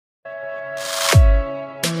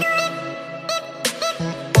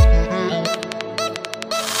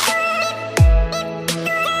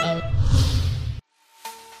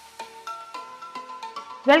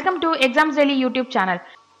Welcome to Exams Daily YouTube channel.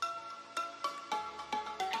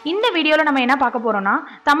 இந்த வீடியோல நம்ம என்ன பார்க்க போறோம்னா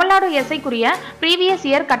Tamil Nadu எஸ்ஐக்குரிய previous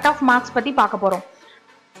year cut off marks பத்தி பார்க்க போறோம்.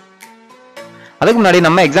 அதுக்கு முன்னாடி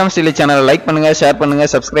நம்ம Exams Daily channel லைக் பண்ணுங்க, ஷேர் பண்ணுங்க,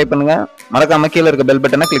 சப்ஸ்கிரைப் பண்ணுங்க, மறக்காம கீழ இருக்க பெல்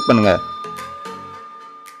பட்டனை கிளிக் பண்ணுங்க.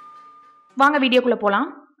 வாங்க வீடியோக்குள்ள போலாம்.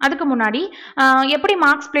 அதுக்கு முன்னாடி எப்படி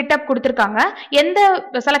மார்க் ஸ்ப்ளிட் அப் கொடுத்திருக்காங்க, எந்த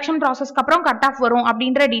செலக்ஷன் ப்ராசஸ்க்கு அப்புறம் கட் ஆஃப் வரும்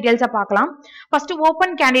அப்படின்ற டீடைல்ஸை பார்க்கலாம். ஃபர்ஸ்ட்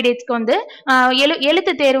ஓப்பன் கேண்டிடேட்ஸ்க்கு வந்து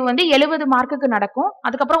எழுத்து தேர்வு வந்து 70 மார்க்குக்கு நடக்கும்.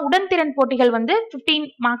 அதுக்கப்புறம் உடன்திறன் போட்டிகள் வந்து 15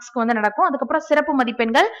 மார்க்ஸ்க்கு வந்து நடக்கும். அதுக்கப்புறம் சிறப்பு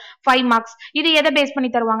மதிப்பெண்கள் 5 மார்க்ஸ். இது எதை பேஸ் பண்ணி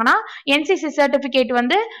தருவாங்கன்னா என்சிசி சர்டிபிகேட்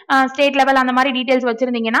வந்து ஸ்டேட் லெவல் அந்த மாதிரி டீடைல்ஸ்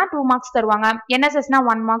வச்சிருந்தீங்கன்னா 2 மார்க்ஸ் தருவாங்க. என்எஸ்எஸ்னா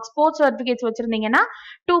 1 மார்க்ஸ், ஸ்போர்ட்ஸ் சர்டிபிகேட்ஸ் வச்சிருந்தீங்கன்னா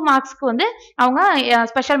 2 மார்க்ஸ்க்கு வந்து அவங்க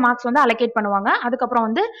ஸ்பெஷல் மார்க்ஸ் வந்து அலோகேட் பண்ணுவாங்க. அதுக்கப்புறம்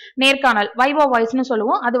வந்து நேர்காணல் வைவா வாய்ஸ்னு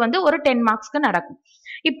சொல்லுவோம், அது வந்து ஒரு 10 மார்க்ஸ்க்கு நடக்கும்.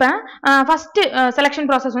 இப்ப ஃபர்ஸ்ட் செலக்ஷன்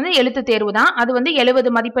ப்ராசஸ் வந்து எழுத்து தேர்வு தான், அது வந்து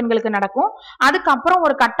 70 மதிப்பெண்களுக்கு நடக்கும். அதுக்கப்புறம்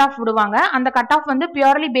ஒரு கட் ஆஃப் விடுவாங்க. அந்த கட் ஆஃப் வந்து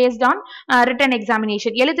purely based on return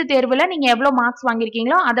examination. எழுத்து தேர்வுல நீங்க எவ்வளவு மார்க்ஸ்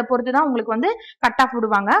வாங்கியிருக்கீங்களோ அதை பொறுத்து தான் உங்களுக்கு வந்து கட் ஆஃப்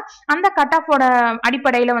விடுவாங்க. அந்த கட் ஆஃபோட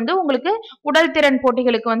அடிப்படையில வந்து உங்களுக்கு உடல் திறன்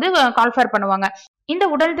போட்டிகளுக்கு வந்து கால்ஃபர் பண்ணுவாங்க. இந்த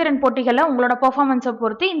உடல் திறன் போட்டிகள்ல உங்களோட பெர்ஃபார்மன்ஸை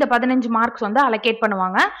பொறுத்து இந்த 15 மார்க்ஸ் வந்து அலோகேட்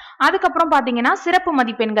பண்ணுவாங்க. அதுக்கப்புறம் பாத்தீங்கன்னா சிறப்பு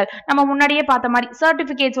மதிப்பெண்கள் நம்ம முன்னாடியே பார்த்த மாதிரி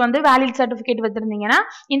சர்டிபிகேட்ஸ் வந்து வேலிட் சர்டிபிகேட் வச்சிருந்தீங்கன்னா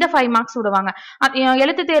இந்த 5 மார்க்ஸ் விடுவாங்க.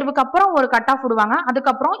 எழுத்து தேர்வுக்கு அப்புறம் ஒரு கட் ஆஃப் விடுவாங்க.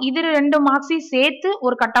 அதுக்கப்புறம் இது 2 மார்க்ஸையும் சேர்த்து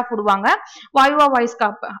ஒரு கட் ஆஃப் விடுவாங்க வைவா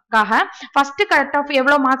வாய்ஸ்க்காக. ஃபர்ஸ்ட் கட் ஆஃப்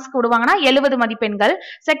எவ்வளவு மார்க்ஸ்க்கு விடுவாங்கன்னா 70 மதிப்பெண்கள்.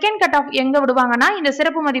 செகண்ட் கட் ஆஃப் எங்க விடுவாங்கன்னா இந்த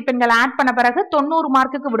சிறப்பு மதிப்பெண்கள் ஆட் பண்ண பிறகு 90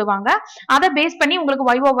 மார்க்குக்கு விடுவாங்க. அதை பேஸ் பண்ணி உங்களுக்கு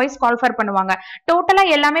வைவா வாய்ஸ் கால்ஃபர் பண்ணுவாங்க. டோட்டலா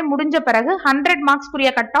எல்லாமே முடிஞ்ச பிறகு 100 marks குரிய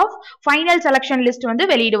cut off final selection list வந்து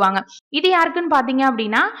வெளியிடுவாங்க. இது யாருக்குன்னு பாத்தீங்க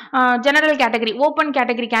அப்படின்னா ஜெனரல் கேட்டகரி ஓபன்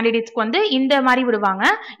கேட்டகரி கேண்டிடேட்ஸ்க்கு வந்து இந்த மாதிரி விடுவாங்க.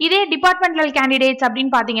 இதே டிபார்ட்மெண்டல் கேண்டிடேட்ஸ்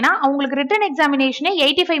அப்படின்னு பாத்தீங்கன்னா அவங்களுக்கு ரிட்டன் எக்ஸாமினேஷனே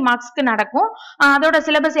 85 மார்க்ஸ்க்கு நடக்கும். அதோட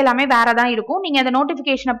சிலபஸ் எல்லாமே வேற தான் இருக்கும். நீங்க அந்த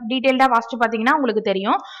நோட்டிபிகேஷன் டீடைல்டா வாசிச்சு பாத்தீங்கன்னா உங்களுக்கு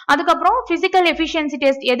தெரியும். அதுக்கப்புறம் பிசிக்கல் எஃபிஷியன்சி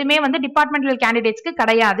டெஸ்ட் எதுவுமே வந்து டிபார்ட்மெண்டல் கேண்டிடேட்ஸ்க்கு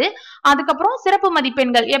கிடையாது. அதுக்கப்புறம் சிறப்பு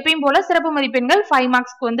மதிப்பெண்கள் எப்பயும் போல சிறப்பு மதிப்பெண்கள் 5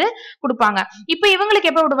 மார்க்ஸ்க்கு வந்து கொடுப்பாங்க. இப்ப இவங்களுக்கு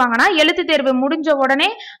எப்ப விடுவாங்கன்னா எழுத்து தேர்வு முடிஞ்ச உடனே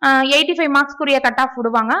 85 மார்க்ஸ் குரிய கட் ஆஃப்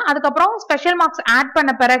விடுவாங்க. அதுக்கப்புறம் ஸ்பெஷல் மார்க்ஸ் ஆட்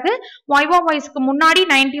பண்ண பிறகு வைவா வாய்ஸ்க்கு முன்னாடி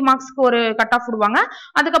 90 மார்க்ஸ்க்கு ஒரு கட் ஆஃப் விடுவாங்க.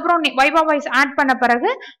 அதுக்கப்புறம் வைவா வாய்ஸ் ஆட் பண்ண பிறகு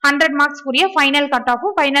 100 marks குரிய final cut off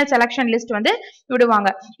final selection list வந்து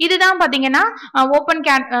விடுவாங்க. இதுதான் பாத்தீங்கன்னா open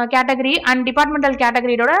category and departmental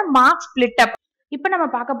கேட்டகரியோட marks split அப். இப்போ நம்ம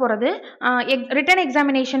பார்க்க போறது ரிட்டன்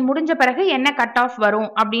எக்ஸாமினேஷன் முடிஞ்ச பிறகு என்ன கட் ஆஃப் வரும்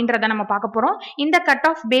அப்படின்றத நம்ம பார்க்க போறோம். இந்த கட்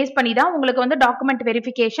ஆஃப் பேஸ் பண்ணி தான் உங்களுக்கு வந்து டாக்குமெண்ட்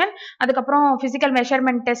வெரிஃபிகேஷன், அதுக்கப்புறம் physical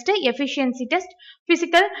measurement test, efficiency test,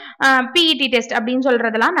 physical PET test அப்படின்னு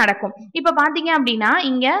சொல்றதெல்லாம் நடக்கும். இப்போ பாத்தீங்க அப்படின்னா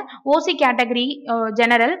இங்க ஓசி கேட்டகரி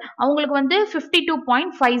ஜெனரல் அவங்களுக்கு வந்து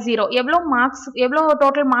 52.50 எவ்வளவு மார்க்ஸ் எவ்வளவு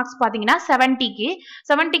டோட்டல் மார்க்ஸ் பாத்தீங்கன்னா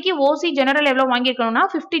 70க்கு ஓசி ஜெனரல் எவ்வளவு வாங்கியிருக்கணும்னா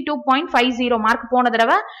 52.50 மார்க் போன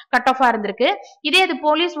தடவை கட் ஆஃபா இருந்திருக்கு. இதே இது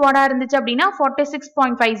போலீஸ் வார்டா இருந்துச்சு அப்படின்னா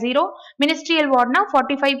 46.50, மினிஸ்ட்ரியல் வார்ட்னா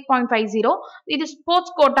 45.50, இது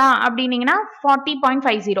ஸ்போர்ட்ஸ் கோட்டா அப்படின்னீங்கன்னா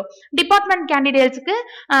 40.50. டிபார்ட்மெண்ட் கேண்டிடேட்ஸ்க்கு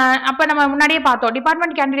அப்ப நம்ம முன்னாடியே பார்த்தோம்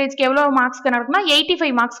டிபார்ட்மெண்ட் கேண்டிடேட்ஸ்க்கு எவ்வளவு மார்க்ஸ்க்கு நடக்கும்னா 85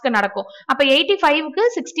 மார்க்ஸ்க்கு நடக்கும். அப்ப 85க்கு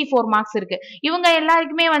 64 மார்க்ஸ் இருக்கு. இவங்க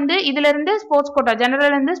எல்லாருக்குமே வந்து இதுல இருந்து ஸ்போர்ட்ஸ் கோட்டா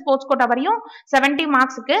ஜெனரல் இருந்து ஸ்போர்ட்ஸ் கோட்டா வரையும் 70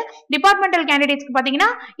 மார்க்ஸ்க்கு, டிபார்ட்மெண்டல் கேண்டிடேட்ஸ்க்கு பாத்தீங்கன்னா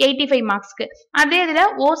 85 மார்க்ஸ்க்கு. அதே இதுல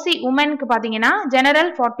ஓசி உமனுக்கு பாத்தீங்கன்னா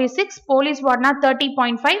ஜெனரல் 46, போலீஸ் வார்ட்னா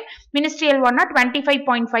 30.5, மினிஸ்ட்ரியல் வார்ட்னா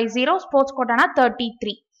 25.50, ஸ்போர்ட்ஸ் கோட்டானா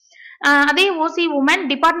 33. அதே ஓசி உமன்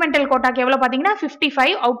டிபார்ட்மெண்டல் கோட்டாக்கு எவ்வளவு பாத்தீங்கன்னா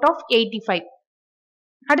 55 அவுட் ஆஃப் 85.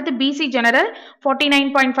 அடுத்து PC general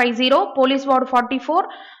 49.50, police ward 44,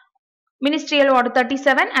 ministerial ward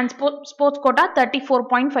 37 and sports quota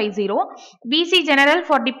 34.50. PC general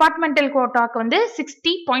for departmental கோட்டாக்கு வந்து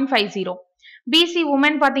 60.50. பிசி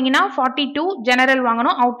உமன் பாத்தீங்கன்னா 42 ஜெனரல்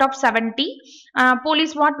வாங்கணும் out of 70,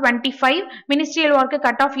 police ward 25, ministerial வார்டுக்கு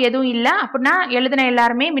cut off எதுவும் இல்ல அப்படின்னா எழுதின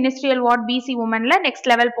எல்லாருமே ministerial ward PC உமன்ல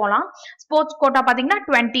next level போலாம். ஸ்போர்ட்ஸ் கோட்டா பாத்தீங்கன்னா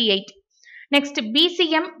 28. நெக்ஸ்ட்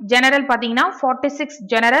பிசிஎம் ஜெனரல் பாத்தீங்கன்னா 46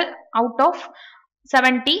 general out of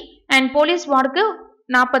 70 and police வார்டுக்கு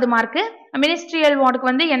 40 mark, ministerial வார்டுக்கு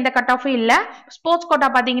வந்து எந்த கட் ஆஃபும் இல்ல. ஸ்போர்ட்ஸ் கோட்டா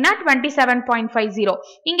பாத்தீங்கன்னா 27.50.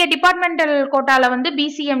 இங்க டிபார்ட்மெண்டல் கோட்டால வந்து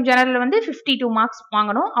பிசிஎம் ஜெனரல் வந்து 52 மார்க்ஸ்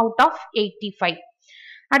வாங்கணும் அவுட் ஆஃப் 85.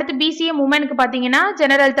 அடுத்து பிசிஎம் உமனுக்கு பாத்தீங்கன்னா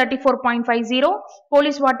ஜெனரல் 34.50,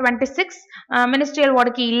 போலீஸ் வார்ட் 26, மினிஸ்ட்ரியல்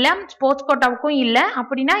வார்டுக்கு இல்ல, ஸ்போர்ட்ஸ் கோட்டாவுக்கும் இல்ல.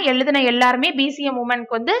 அப்படின்னா எழுதின எல்லாருமே பிசிஎம்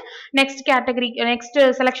உமனுக்கு வந்து நெக்ஸ்ட் கேட்டகரி நெக்ஸ்ட்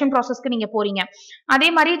செலக்ஷன் ப்ராசஸ்க்கு நீங்க போறீங்க. அதே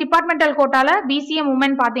மாதிரி டிபார்ட்மெண்டல் கோட்டால பிசிஎம்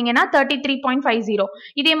உமன் பாத்தீங்கன்னா 33.50.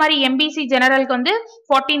 இதே மாதிரி எம்பிசி ஜெனரலுக்கு வந்து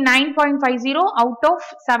 49.50 out of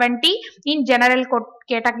 70 in general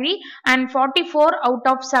category and 44 out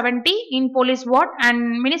of 70 in police ward and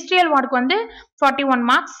ministerial wardக்கு வந்து 41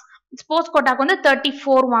 marks. ஸ்போர்ட்ஸ் கோட்டாக்கு வந்து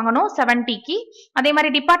 34 வாங்கணும் 70க்கு. அதே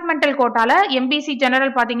மாதிரி டிபார்ட்மெண்டல் கோட்டால எம்பிசி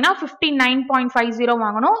ஜெனரல் பாத்தீங்கன்னா 59.50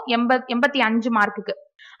 வாங்கணும் 85 மார்க்குக்கு.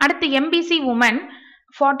 அடுத்து எம்பிசி உமன்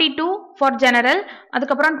 42 ஃபார் ஜெனரல்,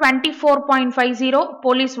 அதுக்கப்புறம் 24.50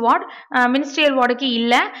 போலீஸ் வார்டு, மினிஸ்ட்ரியல் வார்டுக்கு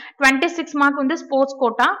இல்லை. 26 மார்க் வந்து ஸ்போர்ட்ஸ்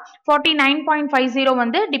கோட்டா, 49.50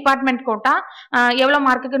 வந்து டிபார்ட்மெண்ட் கோட்டா. எவ்வளோ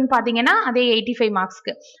மார்க்குன்னு பார்த்தீங்கன்னா அதே 85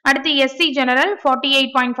 மார்க்ஸ்க்கு. அடுத்து எஸ்சி ஜெனரல்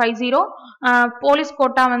 48.50, போலீஸ்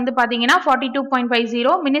கோட்டா வந்து பார்த்தீங்கன்னா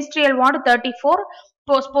 42.50, மினிஸ்ட்ரியல் வார்டு 34,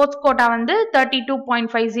 ஸ்போர்ட்ஸ் கோட்டா வந்து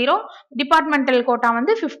 32.50, டிபார்ட்மெண்டல் கோட்டா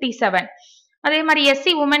வந்து 57. அதே மாதிரி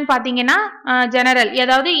எஸ்சி உமன் பாத்தீங்கன்னா ஜெனரல்,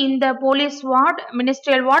 அதாவது இந்த police ward,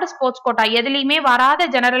 ministerial ward, sports quota எதுலையுமே வராத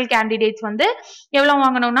ஜெனரல் கேண்டிடேட்ஸ் வந்து எவ்வளவு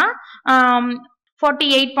வாங்கணும்னா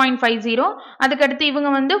 48.50, அதுக்கடுத்து இவங்க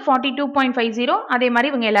வந்து 42.50, அதே மாதிரி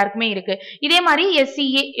இவங்க எல்லாருக்குமே இருக்கு. இதே மாதிரி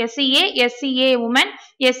SCA woman,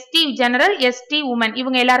 ST general, ST woman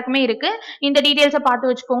இவங்க எல்லாருக்குமே இருக்கு. இந்த டீடைல்ஸை பார்த்து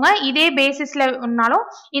வச்சுக்கோங்க. இதே பேசிஸ்லனாலும்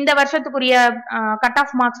இந்த வருஷத்துக்குரிய கட்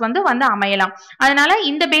ஆஃப் மார்க்ஸ் வந்து அமையலாம். அதனால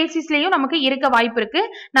இந்த பேசிஸ்லயும் நமக்கு இருக்க வாய்ப்பு இருக்கு.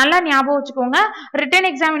 நல்லா ஞாபகம் வச்சுக்கோங்க. ரிட்டன்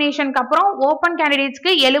எக்ஸாமினேஷனுக்கு அப்புறம் ஓப்பன்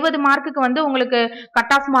கேண்டிடேட்ஸ்க்கு 70 மார்க்குக்கு வந்து உங்களுக்கு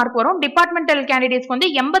கட் ஆஃப் மார்க் வரும். டிபார்ட்மெண்டல் கேண்டிடேட்ஸ்க்கு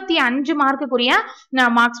வந்து 85 மார்க்குக்குரிய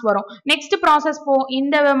மார்க்ஸ் வரும். நெக்ஸ்ட் ப்ராசஸ்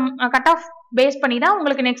இந்த கட் ஆஃப் பேஸ் பண்ணி தான்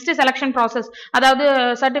உங்களுக்கு நெக்ஸ்ட் செலக்ஷன் ப்ராசஸ், அதாவது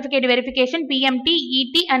சர்டிபிகேட் வெரிஃபிகேஷன், பிஎம்டி,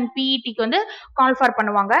 இடி அண்ட் பிஇடிக்கு வந்து கால் ஃபார்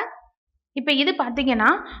பண்ணுவாங்க. இப்போ இது பார்த்தீங்கன்னா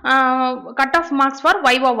cut off marks for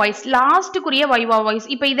viva voice, லாஸ்ட்டுக்குரிய viva voice.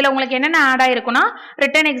 இப்போ இதில் உங்களுக்கு என்னென்ன ஆட் ஆயிருக்குன்னா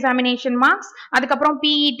ரிட்டன் எக்ஸாமினேஷன் மார்க்ஸ், அதுக்கப்புறம்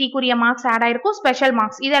பிஇடிக்குரிய மார்க்ஸ் ஆட் ஆயிருக்கும், ஸ்பெஷல்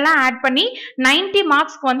மார்க்ஸ் இதெல்லாம் ஆட் பண்ணி 90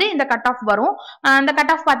 மார்க்ஸ்க்கு வந்து இந்த கட் ஆஃப் வரும். இந்த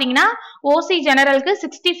கட் ஆஃப் பார்த்தீங்கன்னா ஓசி ஜெனரலுக்கு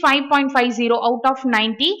 65.50 அவுட் ஆஃப்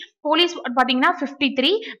 90, போலீஸ் பாத்தீங்கன்னா 53,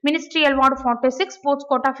 மினிஸ்ட்ரியல் வார்டு 46, ஸ்போர்ட்ஸ்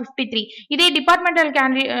கோட்டா 53. இதே டிபார்ட்மெண்டல்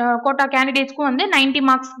கோட்டா கேண்டிடேட்ஸ்க்கும் வந்து 90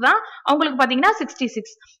 மார்க்ஸ் தான், அவங்களுக்கு பாத்தீங்கன்னா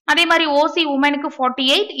 66. அதே மாதிரி ஓசி உமனுக்கு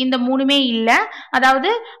 48, இந்த மூணுமே இல்ல. அதாவது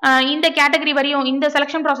இந்த கேட்டகரி வரையும், இந்த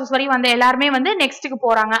செலக்ஷன் ப்ராசஸ் வரையும் வந்து எல்லாருமே வந்து நெக்ஸ்ட்டுக்கு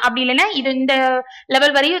போறாங்க. அப்படி இல்லைன்னா இது இந்த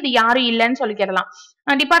லெவல் வரையும் இது யாரும் இல்லைன்னு சொல்லிக்கிடலாம்.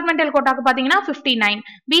 டிபார்ட்மெண்டல் கோட்டாக்கு பாத்தீங்கன்னா 59,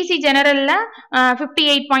 பிசி ஜெனரல்ல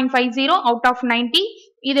 58.50 அவுட் ஆஃப் 90,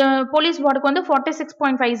 இது போலீஸ் வார்டுக்கு வந்து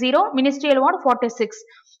 46.50, மினிஸ்ட்ரியல் வார்டு 46,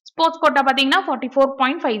 ஸ்போர்ட்ஸ் கோட்டா பாத்தீங்கன்னா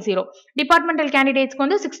 44.50, டிபார்ட்மெண்டல் கேண்டிடேட்ஸ்க்கு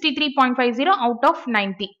வந்து 63.50 அவுட் ஆஃப்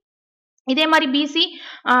 90. இதே மாதிரி பிசி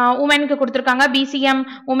உமனுக்கு கொடுத்துருக்காங்க, BCM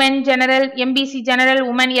woman general, MBC general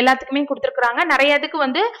woman எல்லாத்துக்குமே கொடுத்துருக்காங்க. நிறைய இதுக்கு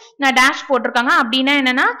வந்து டேஷ் போட்டிருக்காங்க. அப்படின்னா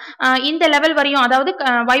என்னன்னா இந்த லெவல் வரையும், அதாவது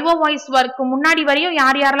வைவா வாய்ஸ் ஒர்க்கு முன்னாடி வரையும்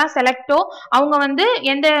யார் யாரெல்லாம் செலக்டோ அவங்க வந்து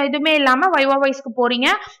எந்த இதுவுமே இல்லாம வைவா வாய்ஸ்க்கு போறீங்க.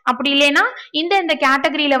 அப்படி இல்லைன்னா இந்த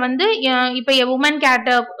கேட்டகரியில வந்து இப்ப உமன்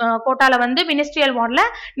கோட்டால வந்து மினிஸ்ட்ரியல் வார்டுல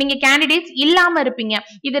நீங்க கேண்டிடேட்ஸ் இல்லாம இருப்பீங்க.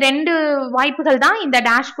 இது 2 வாய்ப்புகள் தான் இந்த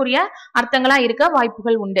டேஷ்க்குரிய அர்த்தங்களா இருக்க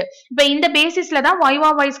வாய்ப்புகள் உண்டு. இப்ப இந்த பேசிஸ்ல தான் வைவா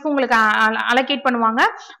வாய்ஸ்க்கு உங்களுக்கு அலோகேட் பண்ணுவாங்க.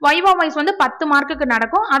 வைவா வாய்ஸ் வந்து 10 மார்க்குக்கு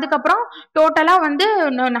நடக்கும். அதுக்கப்புறம் டோட்டலா வந்து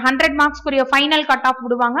 100 மார்க்ஸ்க்குரிய ஃபைனல் கட் ஆஃப்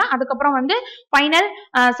விடுவாங்க. அதுக்கப்புறம் வந்து ஃபைனல்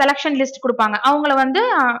செலக்ஷன் லிஸ்ட் கொடுப்பாங்க. அவங்கள வந்து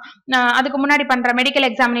அதுக்கு முன்னாடி பண்ற மெடிக்கல்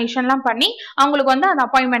எக்ஸாமினேஷன்லாம் பண்ணி அவங்களுக்கு வந்து அந்த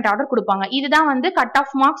அப்பாயின்மெண்ட் ஆர்டர் கொடுப்பாங்க. இதுதான் வந்து cut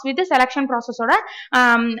off marks with selection ப்ராசஸோட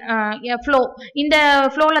flow. இந்த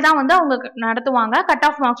ஃப்ளோல தான் வந்து அவங்க நடத்துவாங்க. கட்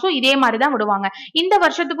ஆஃப் மார்க்ஸும் இதே மாதிரி தான் விடுவாங்க. இந்த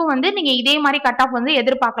வருஷத்துக்கும் வந்து நீங்க இதே மாதிரி கட் ஆஃப் வந்து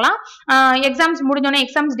எதிர்பார்க்கலாம். எக்ஸாம்ஸ் முடிஞ்சோடனே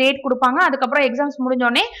எக்ஸாம்ஸ் டேட் கொடுப்பாங்க. அதுக்கப்புறம் எக்ஸாம்ஸ்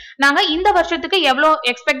முடிஞ்சோடனே நாங்க இந்த வருஷத்துக்கு எவ்வளவு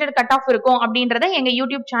எக்ஸ்பெக்டட் கட் ஆஃப் இருக்கும் அப்படின்றத எங்க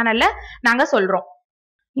யூடியூப் சேனல்ல நாங்க சொல்றோம்.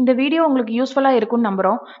 இந்த வீடியோ உங்களுக்கு யூஸ்ஃபுல்லா இருக்கும்னு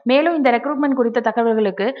நம்புறோம். மேலும் இந்த ரெக்ரூட்மெண்ட் குறித்த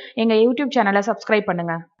தகவல்களுக்கு எங்க யூடியூப் சேனலை சப்ஸ்கிரைப்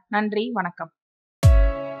பண்ணுங்க. நன்றி, வணக்கம்.